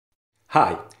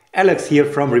Hi, Alex here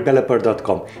from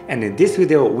Rebeloper.com, and in this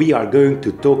video we are going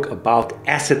to talk about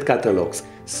asset catalogs.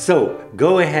 So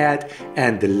go ahead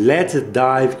and let's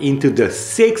dive into the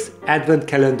 6th advent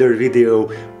calendar video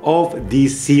of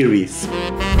this series.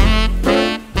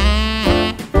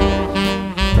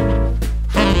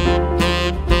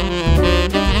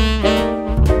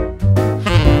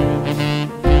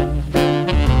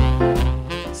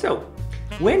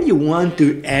 When you want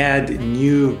to add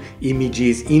new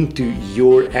images into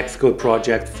your Xcode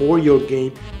project for your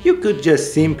game, you could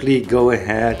just simply go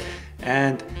ahead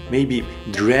and maybe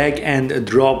drag and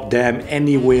drop them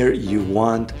anywhere you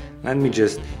want. Let me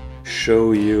just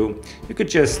show you. You could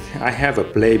just, I have a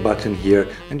play button here,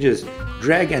 and just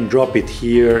drag and drop it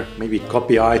here, maybe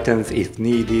copy items if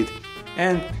needed,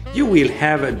 and you will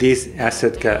have this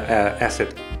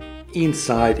asset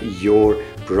inside your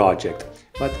project.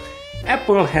 But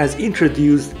Apple has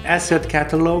introduced asset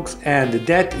catalogs, and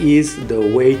that is the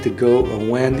way to go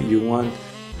when you want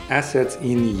assets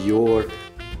in your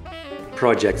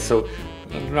project. So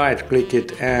right click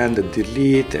it and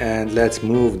delete, and let's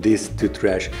move this to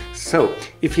trash. So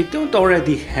if you don't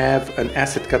already have an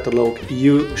asset catalog,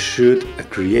 you should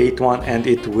create one, and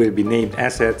it will be named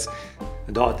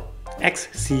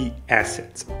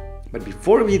assets.xcassets. But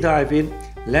before we dive in,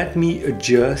 let me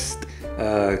just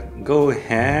go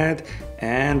ahead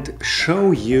and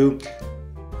show you.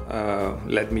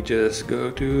 Let me just go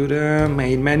to the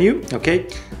main menu. Okay,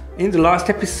 in the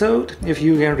last episode, if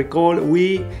you can recall,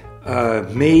 we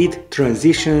made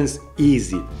transitions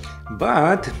easy.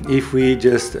 But if we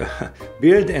just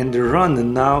build and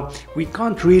run now, we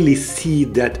can't really see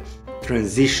that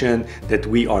transition that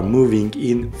we are moving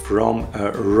in from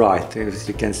right. As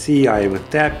you can see, I am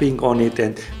tapping on it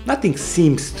and nothing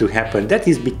seems to happen. That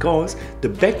is because the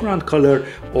background color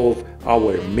of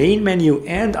our main menu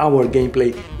and our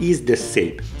gameplay is the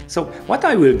same. So what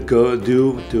I will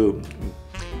do to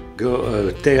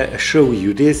show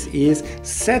you this is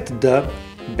set the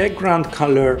background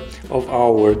color of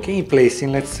our gameplay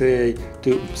scene, let's say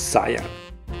to cyan.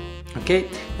 Okay,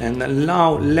 and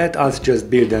now let us just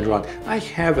build and run. I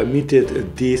have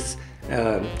omitted this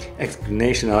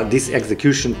explanation, this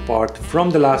execution part from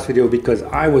the last video because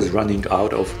I was running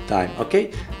out of time.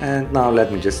 Okay, and now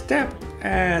let me just tap,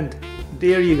 and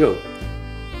there you go.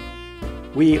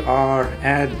 We are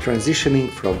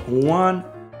transitioning from one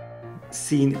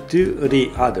scene to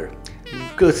the other.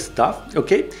 Good stuff.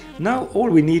 Okay, now all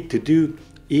we need to do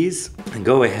is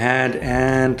go ahead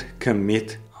and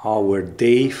commit our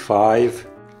day 5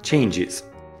 changes,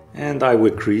 and I will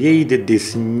create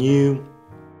this new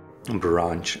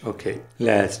branch. Okay,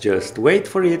 let's just wait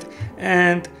for it,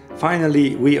 and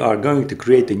finally we are going to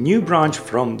create a new branch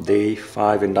from day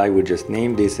 5, and I will just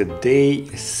name this day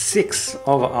 6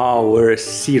 of our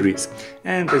series.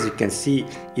 And as you can see,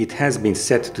 it has been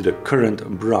set to the current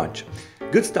branch.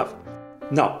 Good stuff.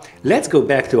 Now let's go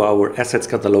back to our assets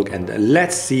catalog and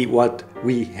let's see what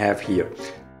we have here.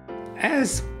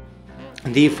 As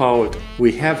default,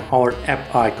 we have our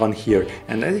app icon here,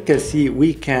 and as you can see,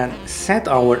 we can set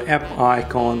our app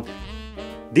icon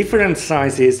different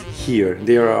sizes here.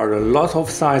 There are a lot of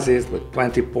sizes with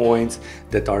 20 points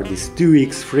that are these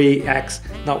 2x, 3x.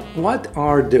 Now what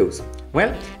are those?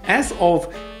 Well, as of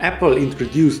Apple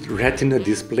introduced Retina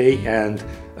display, and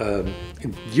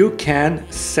you can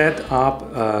set up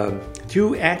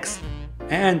 2x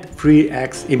and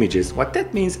 3x images. What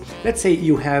that means, let's say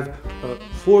you have a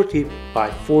 40 by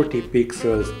 40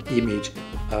 pixels image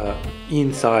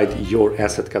inside your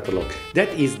asset catalog. That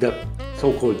is the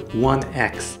so-called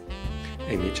 1x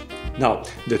image. Now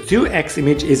the 2x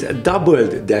image is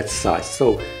doubled that size.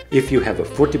 So if you have a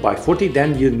 40 by 40,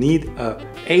 then you need a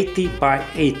 80 by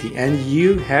 80, and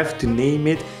you have to name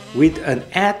it with an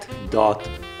 @.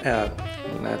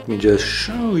 Let me just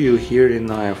show you here in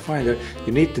Finder.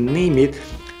 You need to name it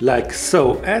like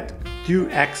so,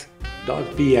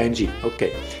 @2x.png.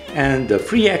 Okay, and the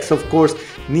 3x of course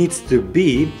needs to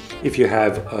be, if you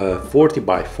have a 40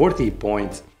 by 40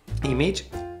 points image,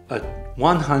 a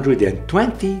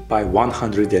 120 by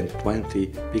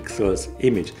 120 pixels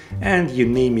image, and you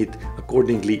name it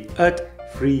accordingly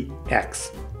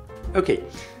 @3x. Okay,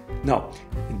 now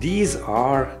these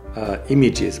are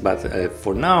images, but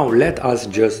for now let us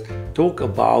just talk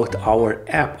about our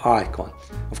app icon.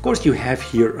 Of course, you have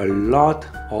here a lot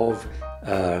of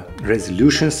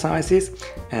resolution sizes,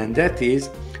 and that is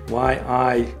why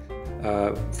I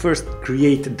first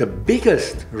create the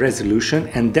biggest resolution,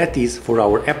 and that is for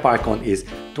our app icon is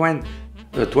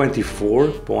 24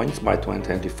 points by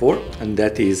 24, and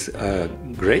that is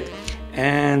great.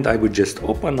 And I would just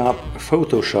open up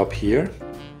Photoshop here,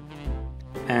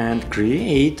 and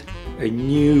create a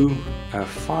new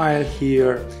file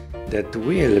here that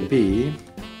will be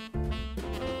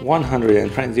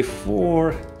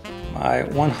 124 by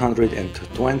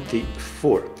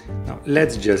 124. Now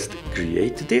let's just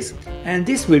create this, and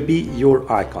this will be your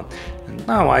icon. And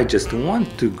now I just want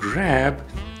to grab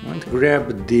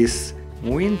this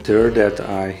winter that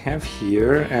I have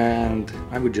here, and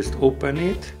I will just open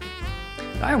it.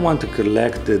 I want to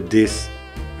collect this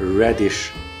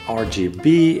reddish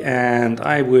RGB, and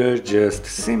I will just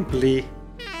simply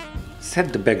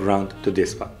set the background to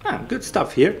this one. Good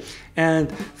stuff here.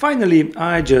 And finally,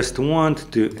 I just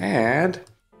want to add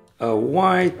a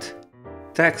white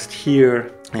text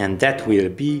here, and that will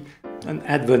be an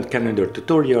advent calendar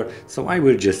tutorial. So I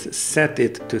will just set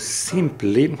it to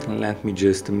simply, let me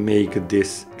just make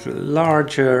this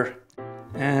larger,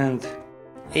 and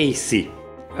AC.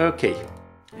 Okay,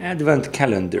 advent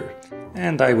calendar.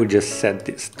 And I will just set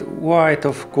this to white,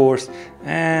 of course,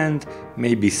 and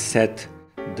maybe set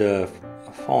the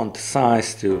font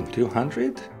size to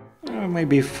 200 or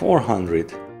maybe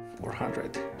 400.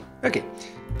 Okay,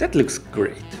 that looks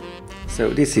great. So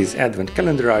this is advent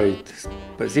calendar. I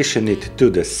position it to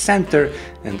the center,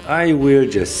 and I will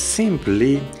just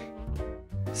simply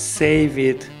save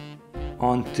it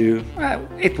onto,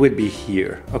 it will be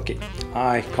here. Okay,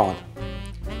 icon,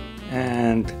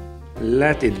 and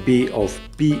let it be of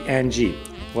PNG.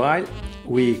 While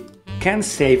we can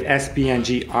save as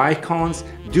PNG, icons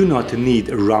do not need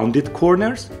rounded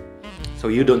corners, so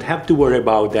you don't have to worry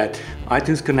about that.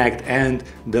 iTunes Connect and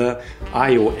the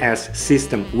iOS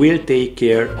system will take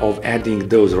care of adding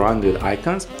those rounded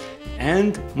icons.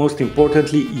 And most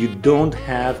importantly,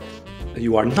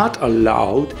 you are not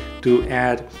allowed to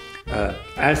add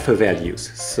alpha values,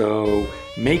 so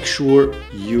make sure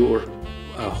your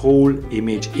whole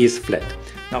image is flat.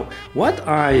 Now, what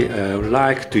I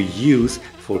like to use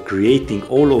for creating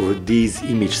all of these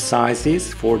image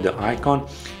sizes for the icon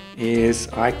is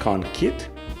UIKit.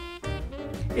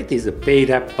 It is a paid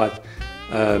app, but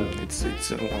it's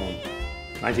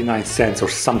 99 cents or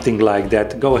something like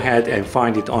that. Go ahead and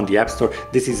find it on the App Store.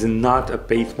 This is not a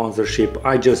paid sponsorship.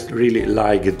 I just really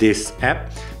like this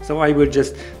app. So I will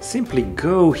just simply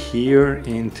go here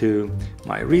into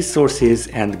my resources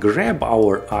and grab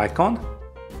our icon.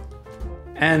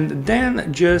 And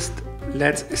then just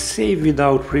let's save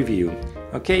without preview.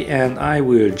 Okay, and I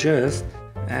will just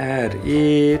add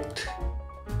it.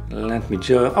 Let me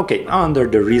just, okay, under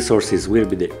the resources will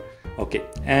be there. Okay,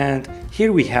 and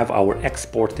here we have our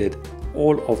exported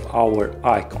all of our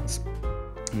icons.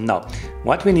 Now,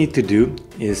 what we need to do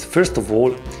is, first of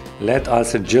all, let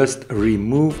us just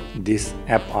remove this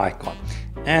app icon.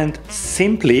 And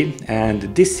simply,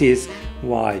 and this is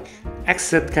why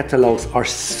Xcode catalogs are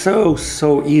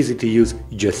so easy to use,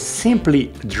 just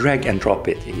simply drag and drop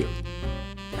it here.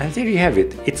 And there you have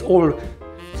it, it's all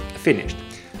finished.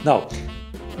 Now,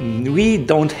 we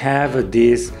don't have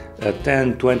this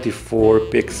 1024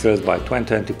 pixels by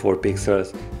 1024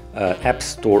 pixels App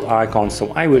Store icon,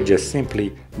 so I will just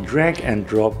simply drag and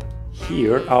drop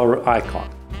here our icon.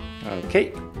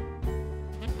 Okay,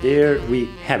 there we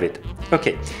have it.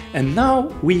 Okay, and now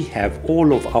we have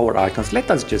all of our icons.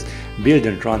 Let us just build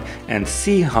and run and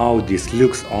see how this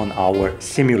looks on our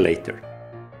simulator.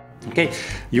 Okay,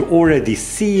 you already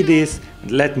see this.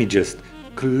 Let me just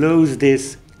close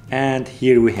this, and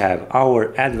here we have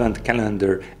our advent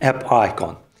calendar app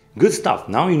icon. Good stuff.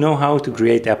 Now you know how to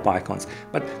create app icons.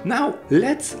 But now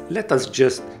let us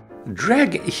just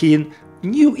drag in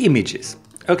new images.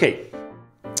 Okay,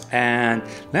 and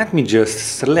let me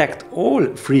just select all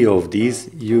three of these.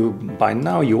 By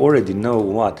now you already know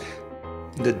what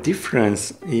the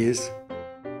difference is,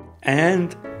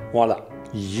 and voila,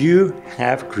 you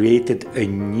have created a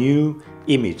new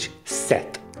image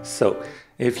set. So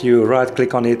if you right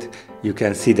click on it, you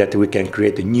can see that we can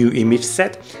create a new image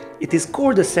set. It is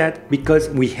called a set because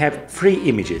we have 3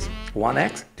 images,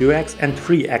 1x, 2x and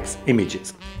 3x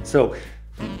images. So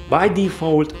by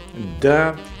default,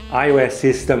 the iOS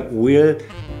system will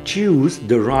choose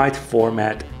the right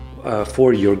format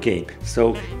for your game.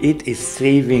 So it is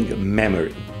saving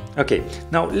memory. Okay,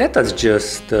 now let us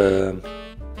just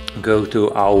go to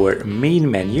our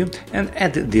main menu and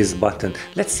add this button.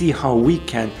 Let's see how we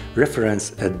can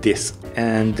reference this.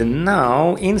 And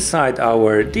now inside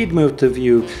our did move to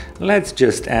view, let's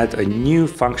just add a new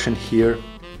function here.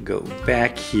 Go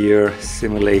back here,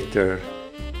 simulator.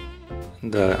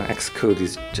 The Xcode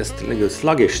is just a little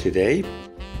sluggish today,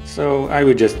 so I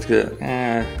will just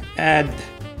add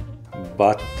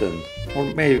button, or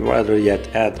maybe rather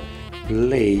yet add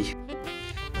play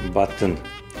button.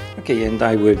 Okay, and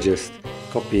I will just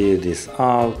copy this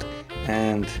out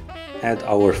and add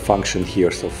our function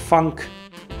here. So func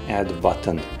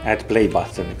add play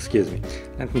button, excuse me.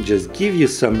 Let me just give you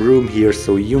some room here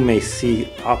so you may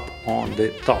see up on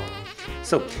the top.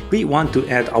 So we want to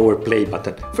add our play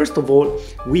button. First of all,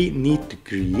 we need to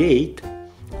create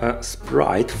a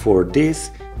sprite for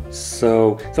this.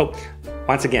 So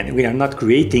once again, we are not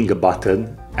creating a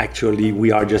button. Actually,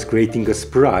 we are just creating a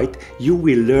sprite. You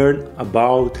will learn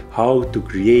about how to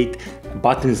create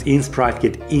buttons in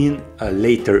SpriteKit in a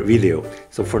later video.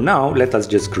 So for now, let us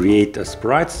just create a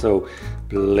sprite. So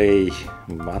play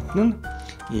button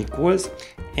equals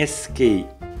SK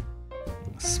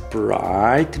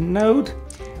Sprite node,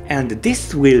 and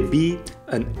this will be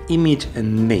an image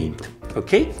named.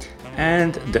 Okay,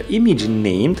 and the image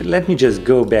named, let me just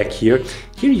go back here.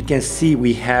 Here you can see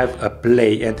we have a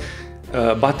play and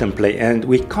button play, and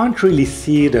we can't really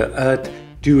see the add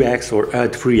 2x or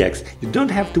add 3x. You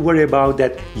don't have to worry about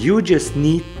that. You just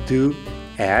need to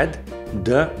add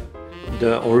the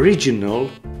original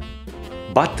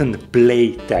button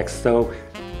play text. So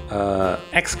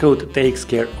Xcode takes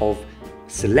care of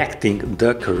selecting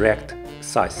the correct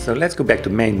size. So let's go back to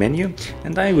main menu,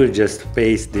 and I will just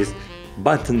paste this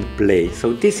button play.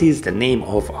 So this is the name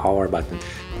of our button.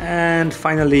 And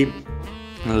finally,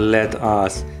 let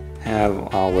us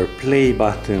have our play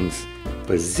button's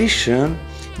position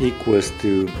equals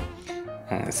to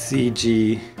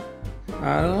CG.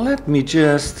 Let me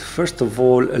just, first of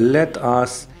all, let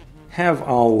us have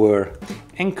our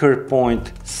anchor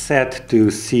point set to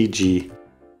CG,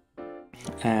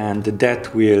 and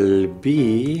that will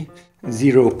be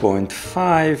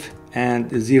 0.5 and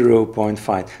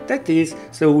 0.5. That is,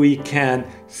 so we can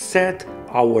set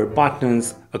our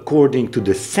buttons according to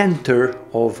the center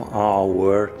of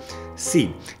our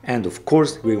scene. And of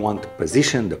course, we want to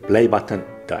position the play button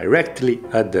directly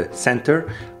at the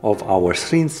center of our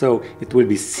screen. So it will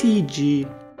be CG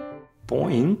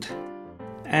point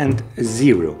and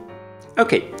 0.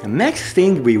 Okay, the next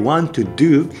thing we want to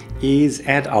do is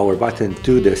add our button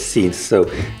to the scene.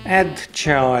 So add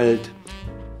child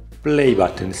play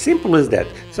button, simple as that.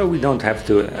 So we don't have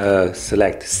to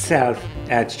select self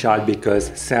add child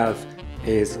because self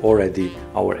is already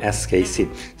our SKScene.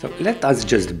 So let us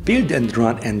just build and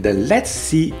run, and then let's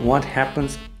see what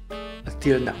happens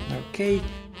until now. Okay,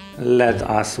 let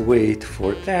us wait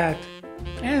for that.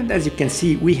 And as you can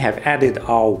see, we have added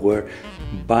our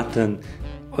button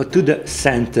to the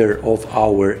center of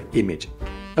our image.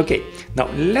 Okay, now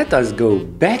let us go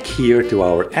back here to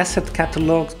our asset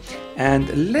catalogs,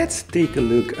 and let's take a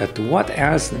look at what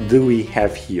else do we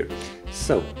have here.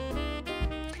 So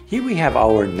here we have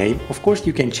our name. Of course,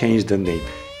 you can change the name.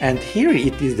 And here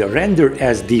it is the render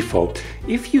as default.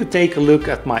 If you take a look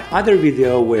at my other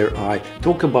video where I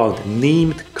talk about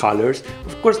named colors,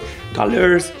 of course,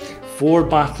 colors for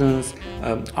buttons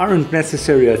aren't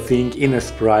necessarily a thing in a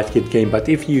SpriteKit game, but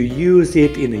if you use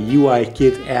it in a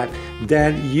UIKit app,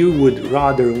 then you would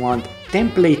rather want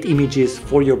template images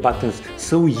for your buttons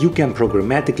so you can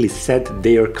programmatically set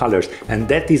their colors, and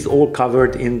that is all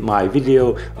covered in my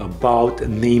video about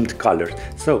named colors.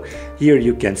 So here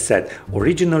you can set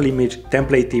original image,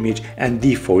 template image, and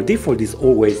default. Default is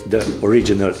always the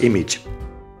original image.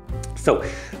 So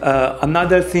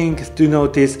another thing to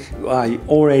notice, I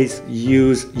always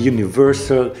use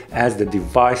universal as the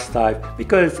device type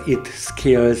because it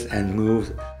scales and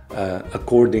moves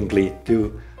accordingly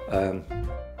to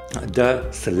the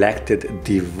selected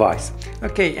device.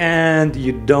 Okay, and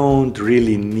you don't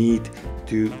really need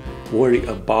to worry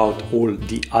about all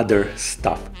the other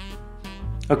stuff.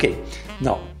 Okay,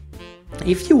 now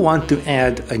if you want to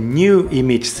add a new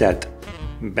image set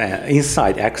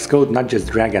inside Xcode, not just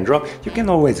drag and drop, you can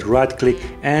always right click,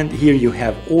 and here you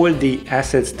have all the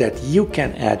assets that you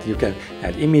can add. You can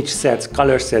add image sets,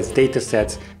 color sets, data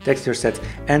sets, texture sets,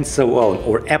 and so on,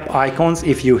 or app icons.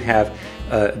 If you have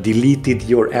deleted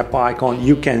your app icon,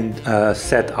 you can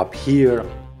set up here.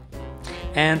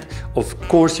 And of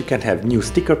course, you can have new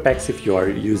sticker packs if you are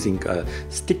using a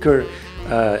sticker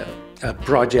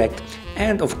project.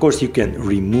 And of course, you can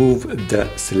remove the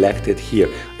selected here.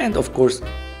 And of course,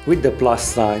 with the plus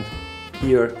sign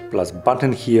here, plus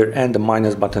button here, and the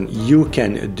minus button, you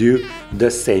can do the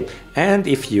same. And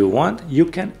if you want, you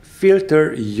can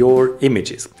filter your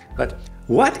images. But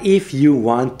what if you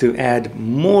want to add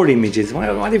more images?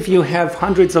 Well, what if you have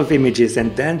hundreds of images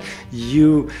and then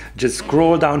you just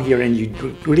scroll down here and you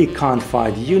really can't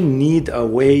find? You need a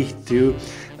way to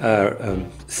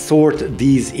sort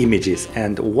these images,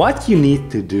 and what you need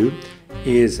to do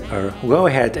is go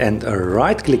ahead and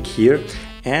right click here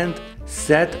and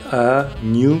set a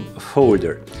new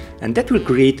folder. and that will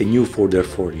create a new folder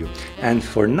for you. And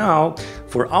for now,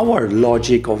 for our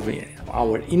logic of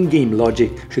our in-game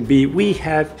logic should be we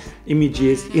have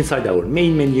images inside our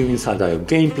main menu, inside our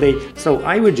gameplay. So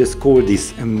I will just call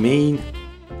this a main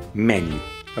menu,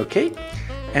 okay?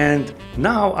 And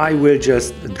now I will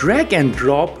just drag and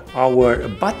drop our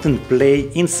button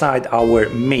play inside our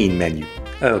main menu,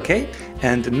 okay?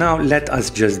 And now let us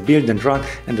just build and run,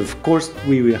 and of course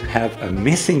we will have a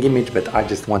missing image, but I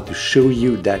just want to show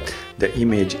you that the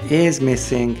image is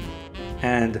missing.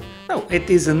 And no, it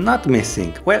is not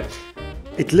missing. Well,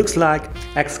 it looks like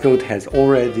Xcode has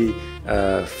already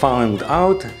found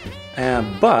out,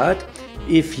 but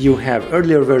if you have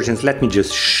earlier versions, let me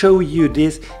just show you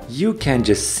this. You can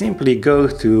just simply go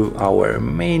to our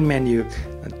main menu,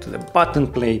 to the button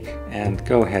play, and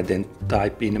go ahead and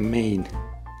type in main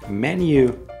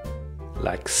menu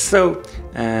like so,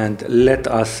 and let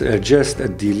us just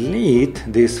delete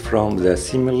this from the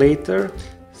simulator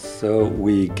so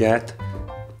we get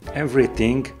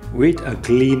everything with a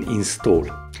clean install.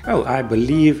 Oh, I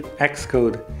believe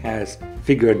Xcode has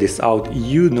figured this out.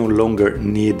 You no longer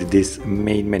need this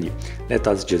main menu. Let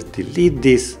us just delete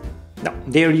this. Now,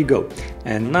 there you go.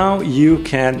 And now you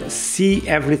can see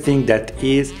everything that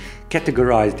is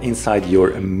categorized inside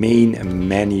your main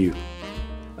menu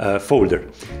folder.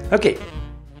 Okay,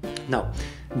 now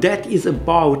that is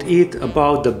about it,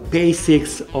 about the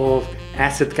basics of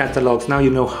asset catalogs. Now you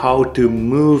know how to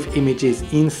move images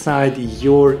inside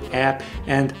your app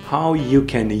and how you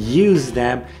can use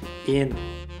them in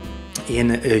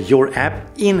your app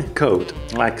in code,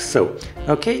 like so.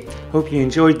 Okay, hope you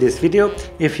enjoyed this video.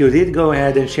 If you did, go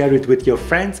ahead and share it with your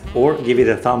friends or give it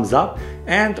a thumbs up,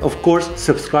 and of course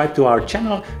subscribe to our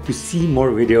channel to see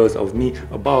more videos of me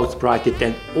about SpriteKit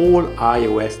and all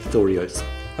iOS tutorials.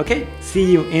 Okay,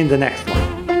 see you in the next one.